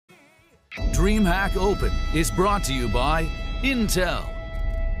DreamHack Open is brought to you by Intel,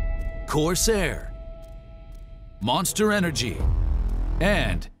 Corsair, Monster Energy,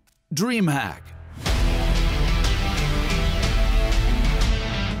 and DreamHack.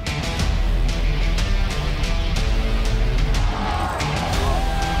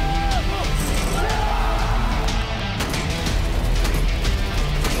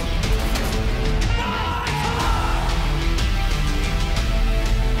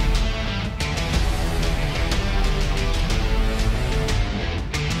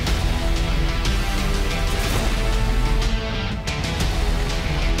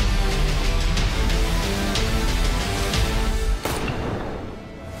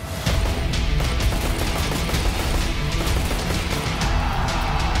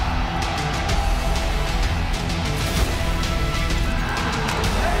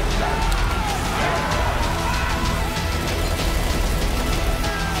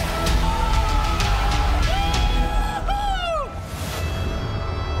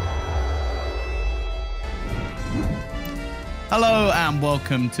 Hello and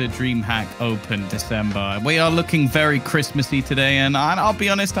welcome to DreamHack Open December. We are looking very Christmassy today, and I'll be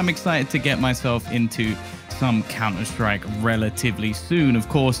honest, I'm excited to get myself into some Counter-Strike relatively soon. Of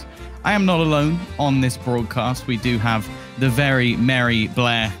course, I am not alone on this broadcast. We do have the very merry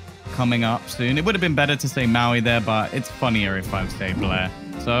Blair coming up soon. It would have been better to say Maui there, but it's funnier if I say Blair.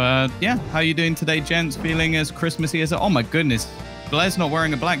 So yeah, how are you doing today, gents? Feeling as Christmassy as... Oh my goodness, Blair's not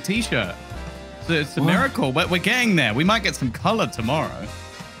wearing a black t-shirt. So it's a miracle, but we're getting there. We might get some color tomorrow.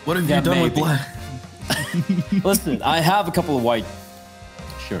 What have you done with Blair? Listen, I have a couple of white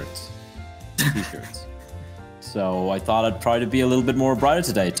shirts, t-shirts. So I thought I'd try to be a little bit more brighter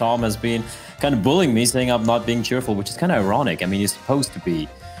today. Tom has been kind of bullying me, saying I'm not being cheerful, which is kind of ironic. I mean, you're supposed to be.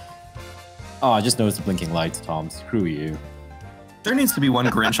 Oh, I just noticed the blinking lights, Tom. Screw you. There needs to be one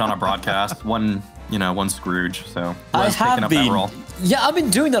Grinch on a broadcast, one Scrooge. So I have been. That role. Yeah, I've been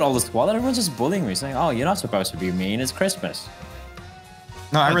doing that all the squad, and everyone's just bullying me, saying, "Oh, you're not supposed to be mean. It's Christmas."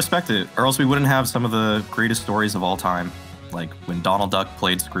 No, I respect it, or else we wouldn't have some of the greatest stories of all time, like when Donald Duck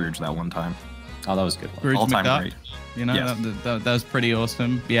played Scrooge that one time. Oh, that was good. All-time great. You know, yes. that was pretty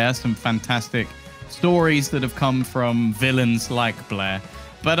awesome. Yeah, some fantastic stories that have come from villains like Blair.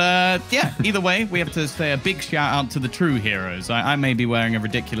 But yeah, either way, we have to say a big shout out to the true heroes. I may be wearing a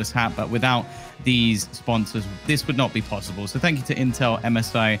ridiculous hat, but without these sponsors, this would not be possible. So thank you to Intel,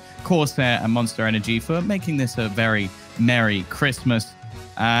 MSI, Corsair, and Monster Energy for making this a very merry Christmas.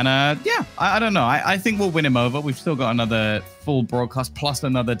 And yeah, I don't know. I think we'll win him over. We've still got another full broadcast plus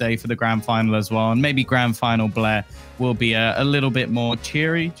another day for the grand final as well. And maybe grand final Blair will be a little bit more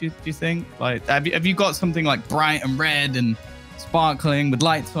cheery, do you think? Like, have you got something like bright and red and sparkling with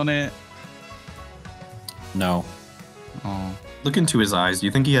lights on it? No. Oh. Look into his eyes. Do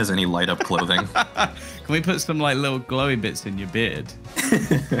you think he has any light up clothing? Can we put some like little glowy bits in your beard?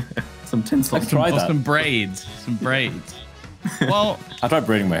 Some tinsel. Some braids. Some braids. Well, I tried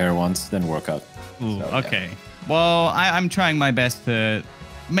braiding my hair once, didn't work out. Ooh, so, okay. Yeah. Well, I'm trying my best to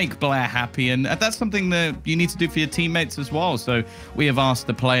make Blair happy, and that's something that you need to do for your teammates as well. So we have asked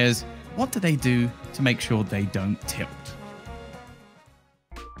the players, what do they do to make sure they don't tilt?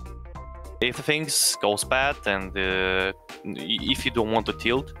 If things goes bad and if you don't want to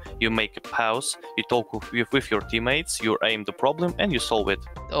tilt, you make a pause, you talk with your teammates, you aim the problem and you solve it.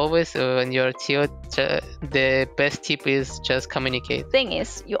 Always when you're tilt, the best tip is just communicate. Thing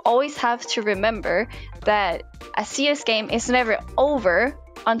is, you always have to remember that a CS game is never over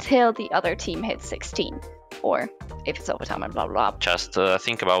until the other team hits 16. Or if it's overtime and blah, blah, blah. Just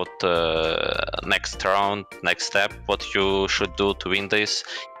think about next round, next step, what you should do to win this.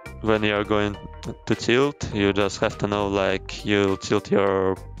 When you're going to tilt, you just have to know, like, you tilt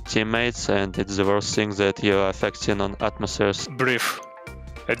your teammates, and it's the worst thing that you're affecting on atmospheres. Breathe.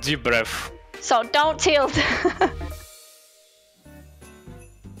 A deep breath. So don't tilt.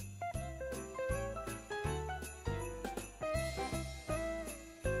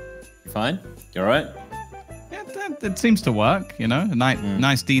 You fine? You all right? It seems to work, you know. A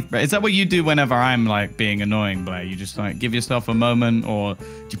nice deep breath. Is that what you do whenever I'm like being annoying, Blair? You just like give yourself a moment, or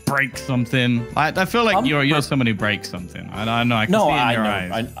you break something? I feel like you're someone who breaks something. I know. I can see it in your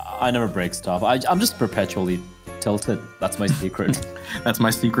eyes. I never break stuff. I'm just perpetually tilted. That's my secret. That's my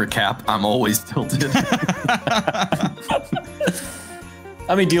secret, Cap. I'm always tilted.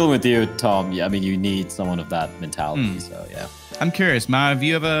 I mean, dealing with you, Tom. Yeah, I mean, you need someone of that mentality. So yeah. I'm curious, Mao, have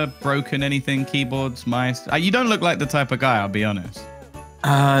you ever broken anything? Keyboards, mice? You don't look like the type of guy, I'll be honest.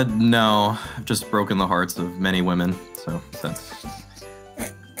 No. I've just broken the hearts of many women, so that's...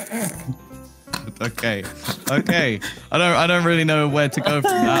 God. Okay. I don't really know where to go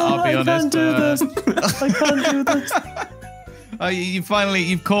from that. I'll be honest. I can't do this.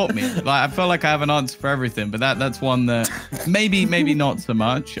 You've caught me. Like, I feel like I have an answer for everything, but that's one that maybe not so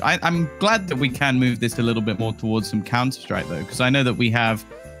much. I'm glad that we can move this a little bit more towards some Counter-Strike though, because I know that we have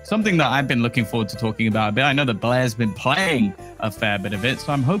something that I've been looking forward to talking about a bit. I know that Blair's been playing a fair bit of it,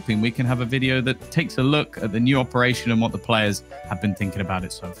 so I'm hoping we can have a video that takes a look at the new operation and what the players have been thinking about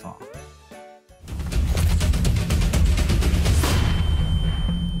it so far.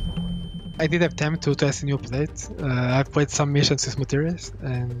 I did have time to test a new plate. I've played some missions with materials,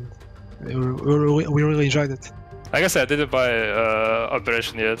 and we really enjoyed it. Like I said, I didn't buy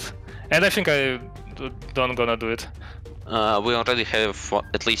Operation yet, and I think I don't gonna do it. We already have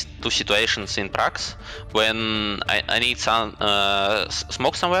at least 2 situations in Prax when I need some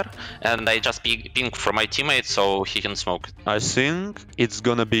smoke somewhere, and I just ping for my teammate so he can smoke. I think it's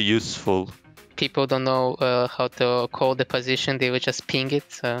gonna be useful. People don't know how to call the position, they will just ping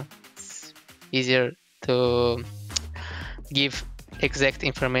it. So it's easier to give exact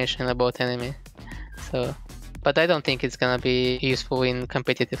information about enemy. So, but I don't think it's gonna be useful in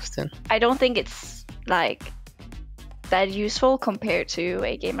competitive still. I don't think it's like that useful compared to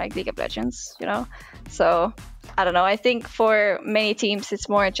a game like League of Legends, you know? So, I don't know. I think for many teams, it's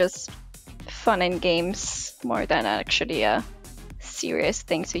more just fun in games more than actually a serious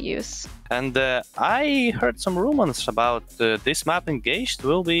thing to use. And I heard some rumors about this map Engaged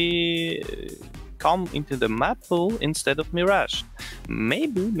will be come into the map pool instead of Mirage.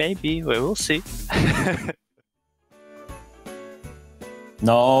 Maybe, we will see.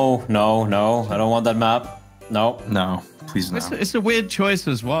 No, I don't want that map. No, please no. It's a weird choice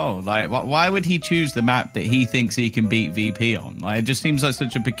as well. Like, why would he choose the map that he thinks he can beat VP on? Like, it just seems like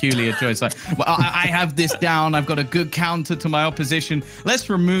such a peculiar choice. Like, well, I have this down. I've got a good counter to my opposition. Let's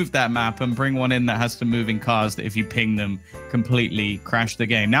remove that map and bring one in that has some moving cars that if you ping them, completely crash the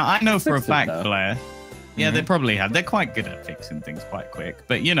game. Now, I know for a fact, Blair, yeah, they probably have. They're quite good at fixing things quite quick.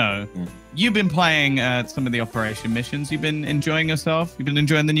 But, you know, you've been playing some of the operation missions. You've been enjoying yourself? You've been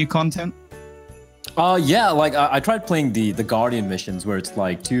enjoying the new content? Yeah, like I tried playing the Guardian missions where it's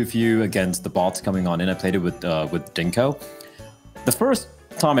like 2 of you against the bots coming on in. I played it with Dinko. The first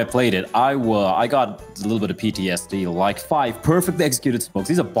time I played it, I got a little bit of PTSD, like 5 perfectly executed smokes.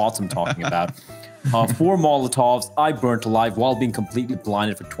 These are bots I'm talking about. 4 Molotovs, I burnt alive while being completely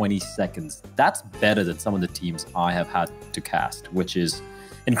blinded for 20 seconds. That's better than some of the teams I have had to cast, which is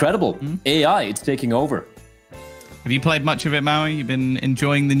incredible. AI, it's taking over. Have you played much of it, Maui? You've been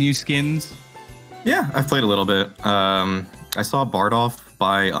enjoying the new skins? Yeah, I've played a little bit. I saw Bardolph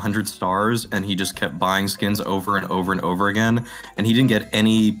buy 100 stars, and he just kept buying skins over and over and over again, and he didn't get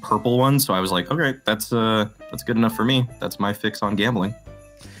any purple ones. So I was like, okay, that's good enough for me. That's my fix on gambling.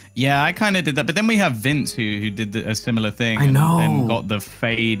 Yeah, I kind of did that, but then we have Vince who did a similar thing. I know. And got the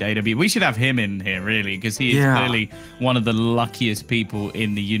Fade AW. We should have him in here, really, because he is clearly one of the luckiest people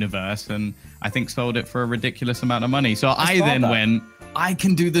in the universe, and I think sold it for a ridiculous amount of money. So I then went, I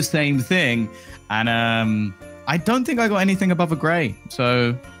can do the same thing. And I don't think I got anything above a gray.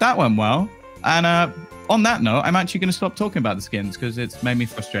 So that went well. And on that note, I'm actually going to stop talking about the skins because it's made me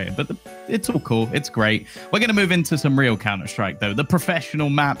frustrated. But it's all cool. It's great. We're going to move into some real Counter-Strike, though. The professional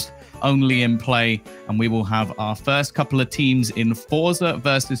maps only in play. And we will have our first couple of teams in Forza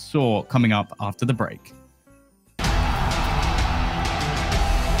versus Saw coming up after the break.